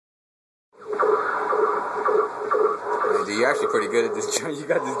you're actually pretty good at this joint. You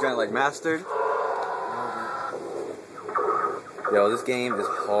got this joint like mastered. Yo, this game is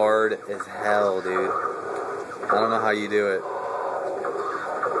hard as hell, dude. I don't know how you do it.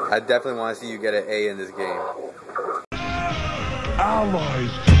 I definitely want to see you get an A in this game.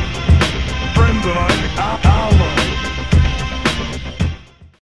 Allies. Friends and I, allies.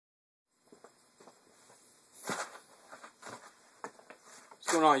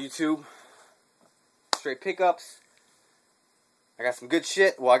 What's going on, YouTube? Straight pickups. I got some good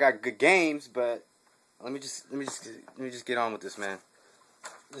shit. Well, I got good games, but let me just get on with this, man.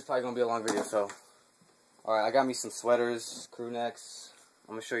 This is probably gonna be a long video, so. All right, I got me some sweaters, Crewnecks.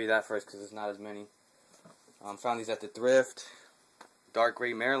 I'm gonna show you that first because there's not as many. Found these at the thrift. Dark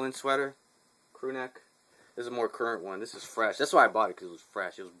gray Maryland sweater, Crewneck. This is a more current one. This is fresh. That's why I bought it, because it was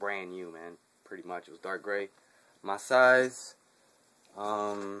fresh. It was brand new, man. Pretty much. It was dark gray. My size.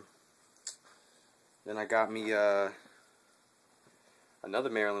 Then I got me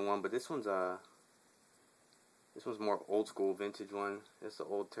another Maryland one, but this one's more old school, vintage one. It's the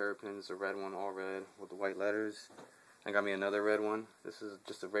old Terrapins, the red one, all red with the white letters. I got me another red one. This is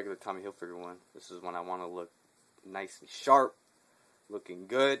just a regular Tommy Hilfiger one. This is when I want to look nice and sharp, looking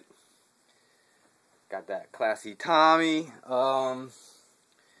good. Got that classy Tommy. And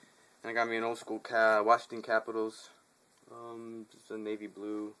I got me an old school Washington Capitals. Just a navy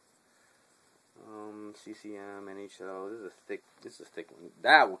blue. CCM, NHL. This is a thick one.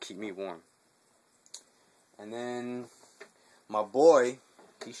 That will keep me warm. And then my boy,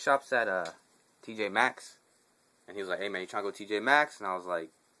 he shops at TJ Maxx, and he was like, "Hey man, you trying to go TJ Maxx?" And I was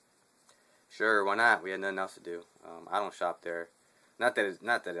like, "Sure, why not?" We had nothing else to do. I don't shop there. Not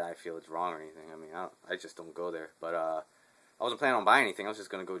that I feel it's wrong or anything. I mean, I just don't go there. But I wasn't planning on buying anything. I was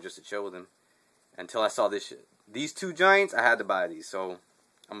just gonna go just to chill with him. Until I saw this shit. These two giants, I had to buy these. So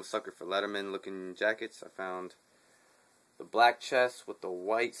I'm a sucker for Letterman looking jackets. I found the black chest with the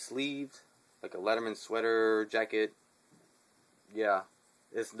white sleeves, like a Letterman sweater jacket. Yeah,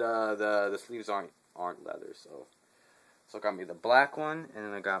 it's the sleeves aren't leather. So I got me the black one, and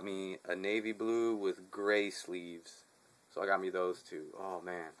then I got me a navy blue with gray sleeves. So I got me those two. Oh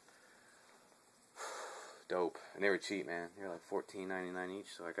man, dope. And they were cheap, man. They were like $14.99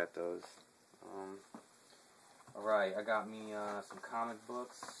 each. So I got those. Alright, I got me some comic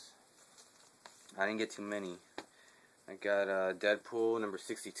books. I didn't get too many. I got Deadpool number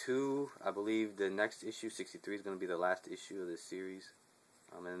 62. I believe the next issue, 63, is going to be the last issue of this series.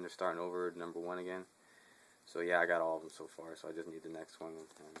 And then they're starting over number 1 again. So yeah, I got all of them so far. So I just need the next one.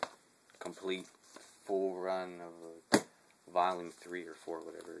 And complete full run of volume 3 or 4,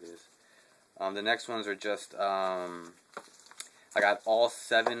 whatever it is. The next ones are just, I got all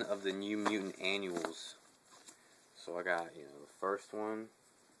 7 of the New Mutant annuals. So I got, the first one,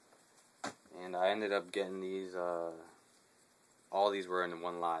 and I ended up getting these, all these were in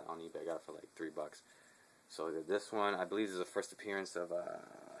one lot on eBay. I got it for like $3. So I did this one. I believe this is the first appearance of,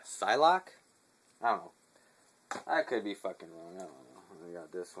 Psylocke? I don't know. I could be fucking wrong. I don't know. I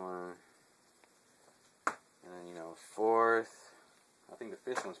got this one. And then, fourth. I think the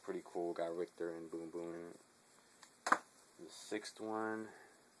fifth one's pretty cool. Got Richter and Boom Boom in it. The sixth one.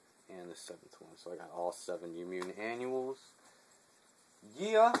 And the 7th one. So I got all 7 New Mutant annuals.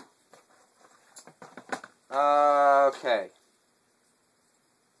 Yeah. Okay.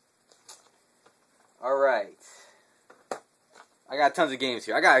 Alright. I got tons of games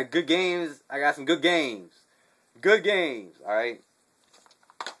here. I got good games. I got some good games. Good games. Alright.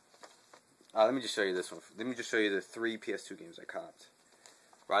 Let me just show you this one. Let me just show you the 3 PS2 games I copped.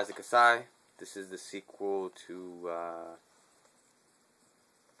 Rise of Kasai. This is the sequel to,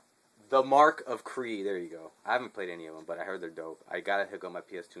 The Mark of Creed. There you go. I haven't played any of them, but I heard they're dope. I gotta hook up my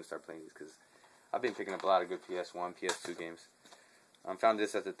PS2 and start playing these because I've been picking up a lot of good PS1, PS2 games. Found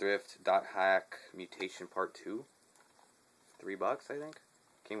this at the thrift. Dot Hack Mutation Part 2. $3, I think.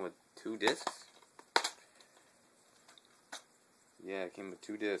 Came with 2 discs. Yeah, it came with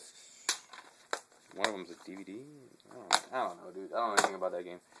 2 discs. One of them's a DVD. I don't know, dude. I don't know anything about that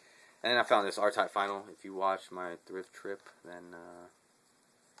game. And then I found this R-Type Final. If you watched my thrift trip, then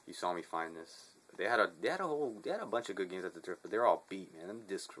you saw me find this. They had a bunch of good games at the thrift, but they're all beat, man. Them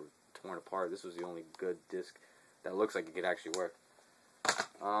discs were torn apart. This was the only good disc that looks like it could actually work.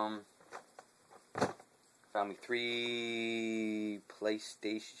 Found me 3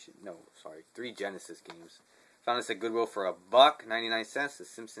 3 Genesis games. Found this at Goodwill for $1.99. The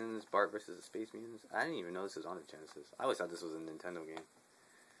Simpsons, Bart vs. the Space Mutants. I didn't even know this was on the Genesis. I always thought this was a Nintendo game.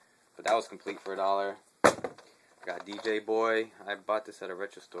 But that was complete for $1. Got DJ Boy. I bought this at a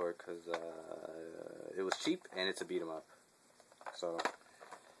retro store because it was cheap and it's a beat 'em up. So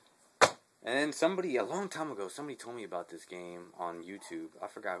And then somebody, a long time ago, somebody told me about this game on YouTube. I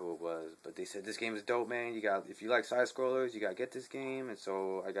forgot who it was, but they said this game is dope, man. If you like side scrollers, you gotta get this game. And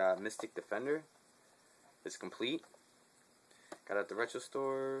so I got Mystic Defender. It's complete. Got it at the retro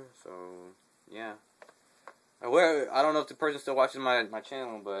store. So yeah. I don't know if the person's still watching my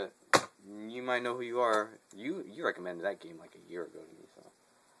channel, but you might know who you are. You recommended that game like a year ago to me. So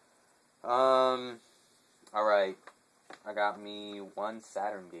all right. I got me one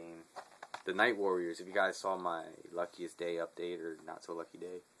Saturn game. The Night Warriors. If you guys saw my luckiest day update or not so lucky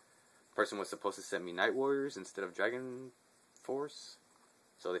day, the person was supposed to send me Night Warriors instead of Dragon Force.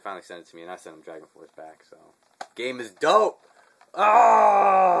 So they finally sent it to me, and I sent them Dragon Force back. So game is dope.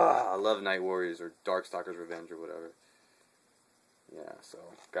 Ah, I love Night Warriors or Darkstalker's Revenge or whatever. Yeah, so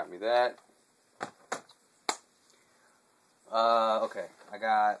got me that. Okay, I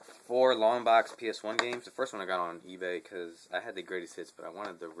got 4 long box PS1 games. The first one I got on eBay because I had the greatest hits, but I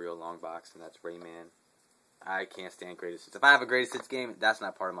wanted the real long box, and that's Rayman. I can't stand greatest hits. If I have a greatest hits game, that's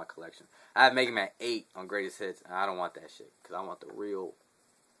not part of my collection. I have Mega Man 8 on greatest hits, and I don't want that shit because I want the real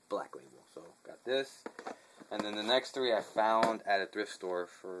black label. So got this, and then the next 3 I found at a thrift store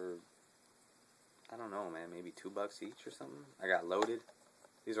for, I don't know, man, maybe $2 each or something. I got Loaded.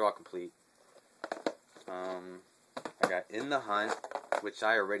 These are all complete. I got In the Hunt, which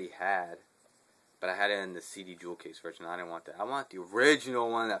I already had, but I had it in the CD jewel case version. I didn't want that. I want the original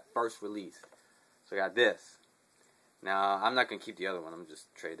one that first released. So I got this. Now, I'm not going to keep the other one. I'm going to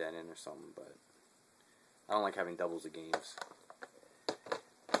just trade that in or something, but I don't like having doubles of games.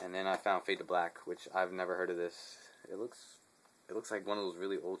 And then I found Fade to Black, which I've never heard of this. It looks like one of those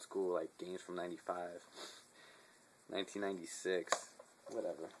really old school like games from 95, 1996,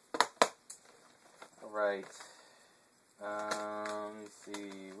 whatever. Alright. Let me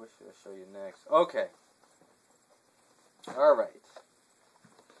see. What should I show you next? Okay. Alright.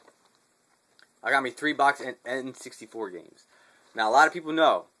 I got me 3-box N64 games. Now, a lot of people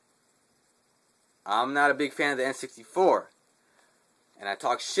know I'm not a big fan of the N64, and I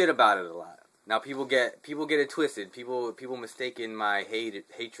talk shit about it a lot. Now, people get it twisted. People mistaken my hatred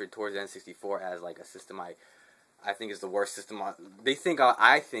towards the N64 as like a system I think is the worst system on. They think that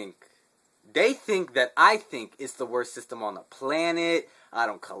I think it's the worst system on the planet. I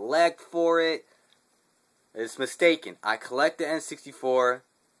don't collect for it. It's mistaken. I collect the N64.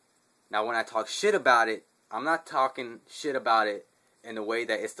 Now, when I talk shit about it, I'm not talking shit about it in the way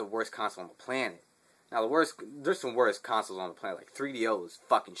that it's the worst console on the planet. Now, there's some worse consoles on the planet. Like 3DO is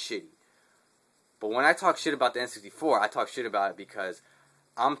fucking shitty. But when I talk shit about the N64, I talk shit about it because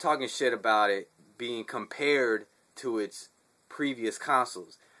I'm talking shit about it being compared to its previous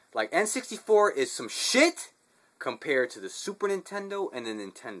consoles. Like, N64 is some shit compared to the Super Nintendo and the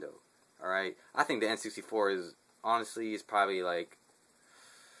Nintendo. Alright? I think the N64 is, honestly, is probably like,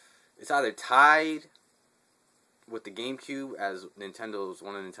 it's either tied with the GameCube as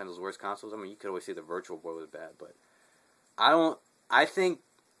one of Nintendo's worst consoles. I mean, you could always say the Virtual Boy was bad, but I think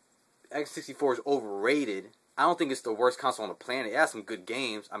X64 is overrated. I don't think it's the worst console on the planet. It has some good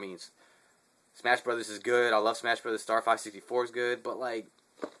games. I mean, Smash Brothers is good. I love Smash Brothers. Star Fox 64 is good, but like,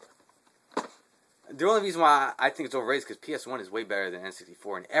 the only reason why I think it's overrated is because PS1 is way better than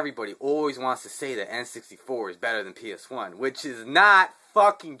N64, and everybody always wants to say that N64 is better than PS1, which is not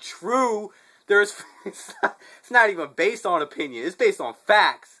fucking true. It's not even based on opinion. It's based on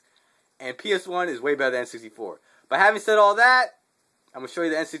facts, and PS1 is way better than N64. But having said all that, I'm going to show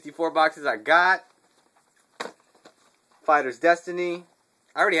you the N64 boxes I got. Fighter's Destiny.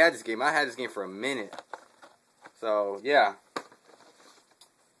 I already had this game. I had this game for a minute. So, yeah.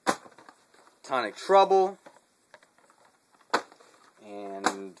 Tonic Trouble.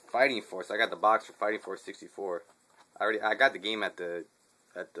 And Fighting Force. I got the box for Fighting Force 64. I got the game at the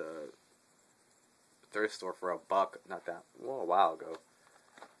thrift store for $1. A while ago.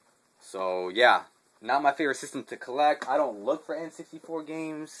 So, yeah. Not my favorite system to collect. I don't look for N64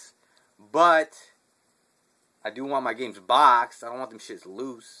 games. But I do want my games boxed. I don't want them shits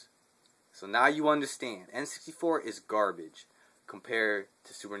loose. So now you understand. N64 is garbage compared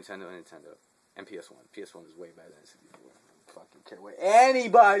to Super Nintendo and Nintendo. And PS1. PS1 is way better than N64. I don't fucking care what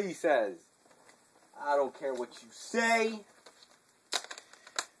anybody says. I don't care what you say.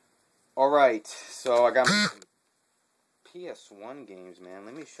 Alright. So I got some PS1 games, man.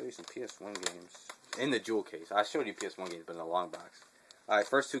 Let me show you some PS1 games. In the jewel case. I showed you PS1 games, but in a long box. Alright,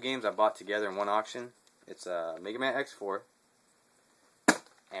 first 2 games I bought together in one auction. It's Mega Man X4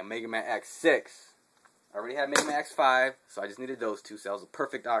 and Mega Man X6. I already had Mega Man X5, so I just needed those 2, so that was a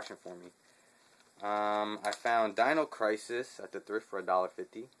perfect auction for me. I found Dino Crisis at the thrift for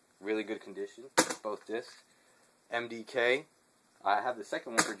 $1.50. Really good condition, both discs. MDK, I have the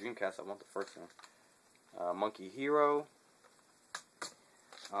second one for Dreamcast. I want the first one. Monkey Hero.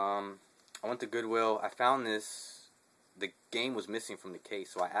 I went to Goodwill. I found this. The game was missing from the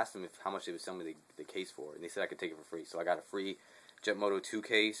case, so I asked them how much they would sell me the case for, and they said I could take it for free. So I got a free Jet Moto 2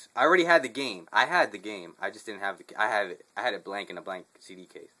 case. I already had the game. I had the game. I just didn't have the. I had it blank in a blank CD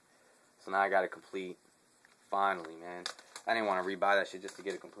case. So now I got it complete. Finally, man. I didn't want to rebuy that shit just to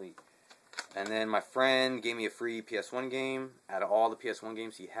get it complete. And then my friend gave me a free PS1 game. Out of all the PS1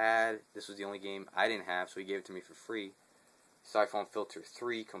 games he had, this was the only game I didn't have, so he gave it to me for free. Siphon Filter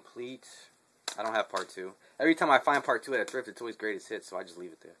 3 complete. I don't have part 2. Every time I find part 2 at a thrift, it's always greatest hits, so I just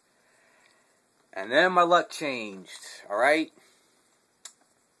leave it there. And then my luck changed, alright?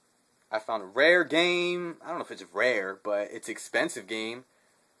 I found a rare game. I don't know if it's rare, but it's an expensive game.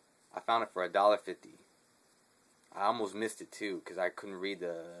 I found it for $1.50. I almost missed it too, because I couldn't read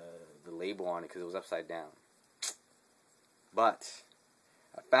the label on it because it was upside down. But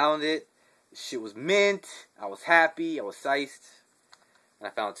I found it. The shit was mint. I was happy. I was psyched. And I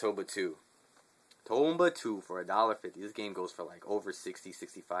found Tomba 2. Tomba 2 for $1.50. This game goes for like over $60,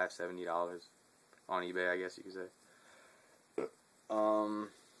 $65, $70 on eBay, I guess you could say.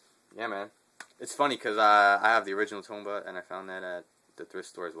 Yeah, man. It's funny because I have the original Tomba, and I found that at the thrift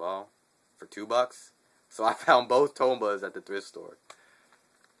store as well for $2. So I found both Tombas at the thrift store.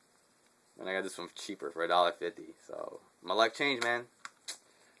 And I got this one cheaper for $1.50. So my luck changed, man.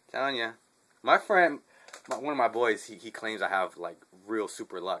 Telling ya. My friend, one of my boys, he claims I have like real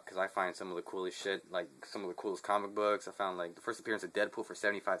super luck because I find some of the coolest shit, like some of the coolest comic books. I found like the first appearance of Deadpool for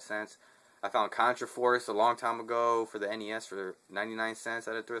 75 cents. I found Contra Force a long time ago for the NES for 99 cents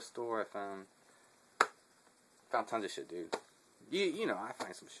at a thrift store. I found tons of shit, dude. You know, I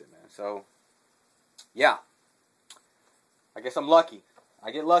find some shit, man. So, yeah. I guess I'm lucky. I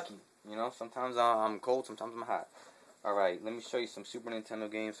get lucky. You know, sometimes I'm cold, sometimes I'm hot. Alright, let me show you some Super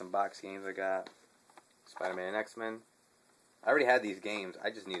Nintendo games, some box games I got. Spider-Man and X-Men. I already had these games. I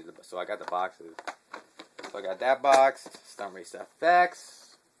just needed so I got the boxes. So I got that boxed. Stunt Race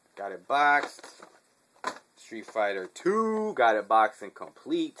FX. Got it boxed. Street Fighter 2. Got it boxed and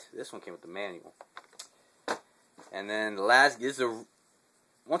complete. This one came with the manual. And then the last,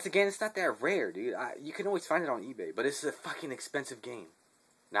 once again, it's not that rare, dude. You can always find it on eBay, but it's a fucking expensive game.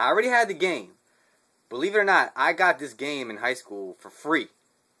 Now, I already had the game. Believe it or not, I got this game in high school for free.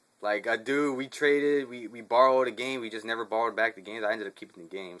 Like, a dude, we traded, we borrowed a game, we just never borrowed back the games. I ended up keeping the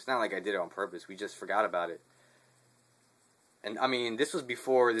game. It's not like I did it on purpose, we just forgot about it. And, I mean, this was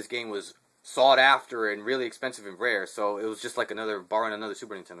before this game was sought after and really expensive and rare, so it was just like borrowing another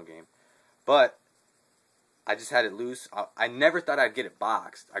Super Nintendo game. But I just had it loose. I never thought I'd get it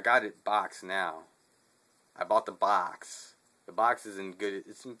boxed. I got it boxed now. I bought the box. The box is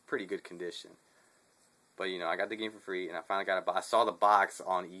it's in pretty good condition. But, you know, I got the game for free, and I finally got it. I saw the box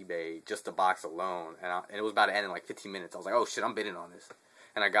on eBay, just the box alone, and it was about to end in like 15 minutes. I was like, oh shit, I'm bidding on this.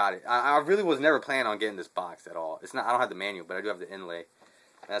 And I got it. I really was never planning on getting this box at all. I don't have the manual, but I do have the inlay.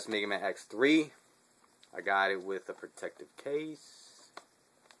 And that's Mega Man X3. I got it with a protective case.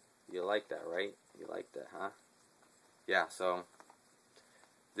 You like that, right? You like that, huh? Yeah, so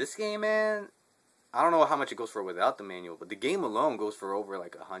this game, man, I don't know how much it goes for without the manual, but the game alone goes for over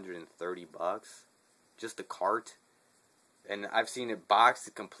like $130. Just the cart. And I've seen it boxed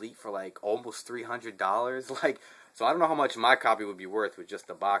and complete for like almost $300. Like, so I don't know how much my copy would be worth with just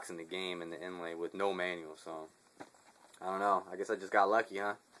the box and the game and the inlay with no manual. So I don't know. I guess I just got lucky,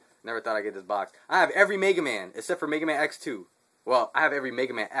 huh? Never thought I'd get this box. I have every Mega Man except for Mega Man X2. Well, I have every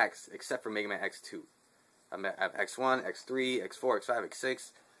Mega Man X except for Mega Man X2. I have X1, X3, X4, X5,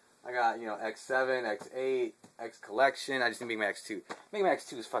 X6. I got, you know, X7, X8, X Collection. I just need Mega Man X2. Mega Man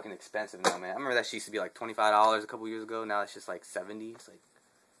X2 is fucking expensive now, man. I remember that shit used to be like $25 a couple years ago. Now it's just like $70. It's like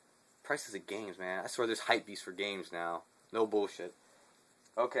prices of games, man. I swear there's hype beasts for games now. No bullshit.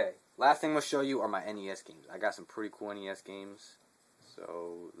 Okay, last thing I'm going to show you are my NES games. I got some pretty cool NES games.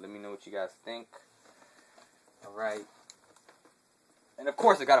 So let me know what you guys think. Alright. And of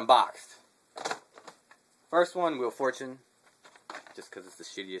course I got them boxed. First one, Wheel of Fortune. Just because it's the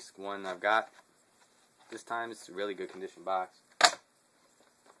shittiest one I've got. This time it's a really good condition box.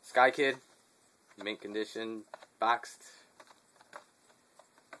 Sky Kid. Mint condition. Boxed.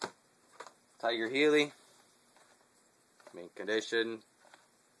 Tiger Healy. Mint condition.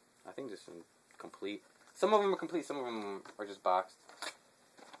 I think this one's complete. Some of them are complete, some of them are just boxed.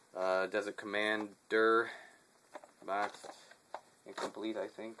 Desert Commander. Boxed. Incomplete, I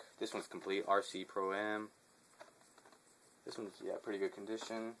think. This one's complete. RC Pro-Am. This one's, yeah, pretty good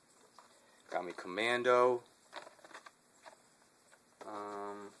condition. Got me Commando.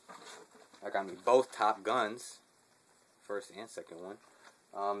 I got me both Top Guns first and second one.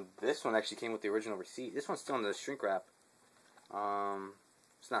 This one actually came with the original receipt. This one's still in the shrink wrap.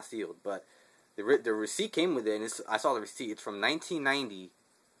 It's not sealed, but the receipt came with it, and I saw the receipt. It's from 1990,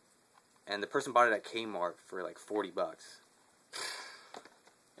 and the person bought it at Kmart for like $40. You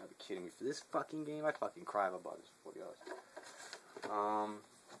gotta be kidding me. For this fucking game, I'd fucking cry if I bought this for $40.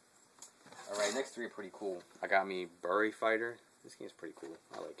 Alright, next three are pretty cool. I got me Bury Fighter. This game's pretty cool.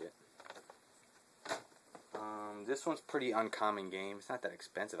 I like it. This one's pretty uncommon game. It's not that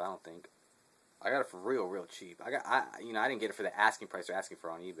expensive, I don't think. I got it for real cheap. I didn't get it for the asking price they're asking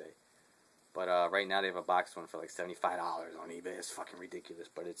for on eBay. But right now they have a box one for like $75 on eBay. It's fucking ridiculous.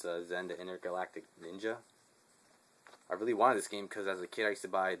 But it's Zen the Intergalactic Ninja. I really wanted this game because as a kid I used to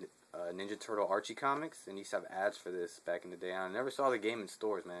buy Ninja Turtle Archie comics, and used to have ads for this back in the day. I never saw the game in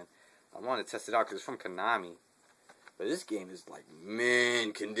stores, man. I wanted to test it out because it's from Konami. But this game is like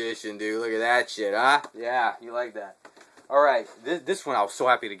mint condition, dude. Look at that shit, huh? Yeah, you like that. Alright, this one I was so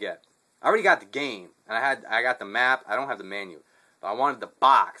happy to get. I already got the game, and I got the map. I don't have the manual, but I wanted the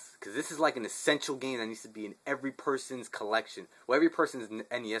box because this is like an essential game that needs to be in every person's collection. Well, every person's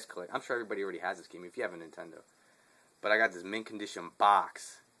NES collection. I'm sure everybody already has this game if you have a Nintendo. But I got this mint condition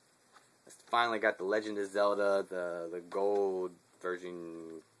box. I finally got the Legend of Zelda, the gold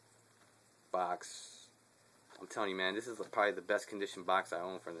version box. I'm telling you, man, this is probably the best condition box I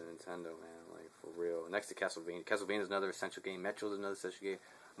own for the Nintendo, man. Like, for real. Next to Castlevania. Castlevania is another essential game. Metroid is another essential game.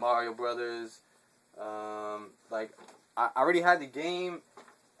 Mario Brothers. Like, I already had the game,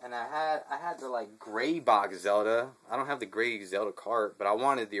 and I had the, like, gray box Zelda. I don't have the gray Zelda cart, but I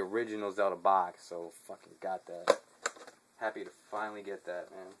wanted the original Zelda box, so fucking got that. Happy to finally get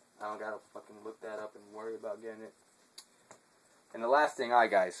that, man. I don't gotta fucking look that up and worry about getting it. And the last thing, alright,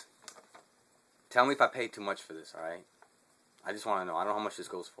 guys. Tell me if I paid too much for this, alright? I just want to know. I don't know how much this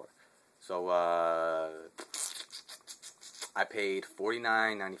goes for. So, I paid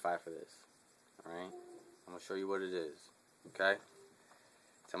 $49.95 for this. Alright? I'm going to show you what it is. Okay?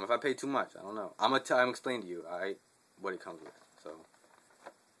 Tell me if I paid too much. I don't know. I'm going to explain to you, alright, what it comes with. So,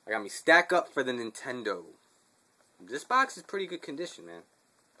 I got me Stack Up for the Nintendo. This box is pretty good condition, man.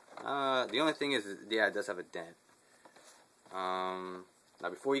 The only thing is, yeah, it does have a dent. Now,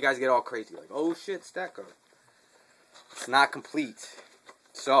 before you guys get all crazy, like, oh shit, Stack Up. It's not complete.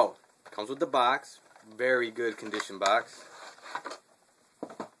 So, comes with the box. Very good condition box.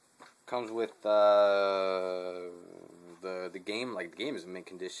 Comes with the game. Like, the game is in mint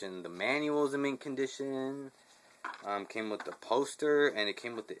condition. The manual is in mint condition. Came with the poster, and it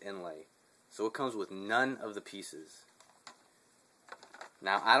came with the inlay. So, it comes with none of the pieces.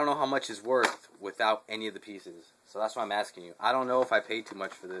 Now, I don't know how much it's worth without any of the pieces. So that's why I'm asking you. I don't know if I paid too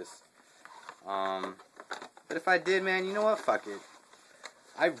much for this. But if I did, man, you know what? Fuck it.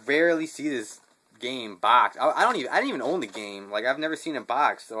 I rarely see this game boxed. I didn't even own the game. Like, I've never seen it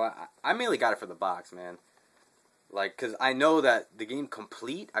boxed. So I mainly got it for the box, man. Like, because I know that the game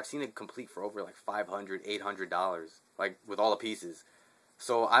complete, I've seen it complete for over like $500, $800. Like, with all the pieces.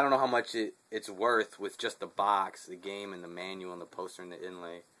 So I don't know how much it's worth with just the box, the game, and the manual, and the poster, and the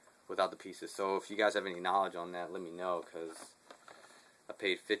inlay. Without the pieces. So if you guys have any knowledge on that, let me know, because I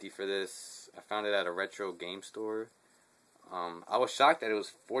paid $50 for this. I found it at a retro game store. I was shocked that it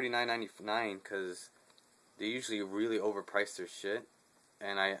was $49.99 because they usually really overprice their shit.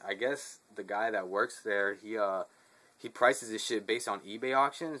 And I guess the guy that works there, he prices his shit based on eBay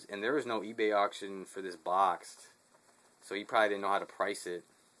auctions, and there was no eBay auction for this boxed. So he probably didn't know how to price it.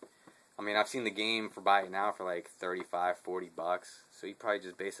 I mean, I've seen the game for buy it now for like $35, $40. So he probably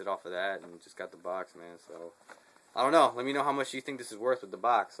just based it off of that and just got the box, man. So I don't know. Let me know how much you think this is worth with the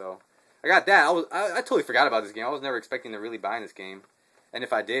box. So I got that. I totally forgot about this game. I was never expecting to really buy this game. And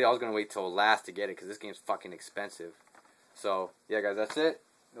if I did, I was gonna wait till last to get it because this game's fucking expensive. So yeah, guys, that's it.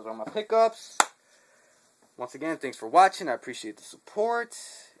 Those are my pickups. Once again, thanks for watching. I appreciate the support.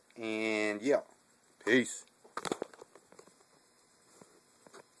 And yeah, peace.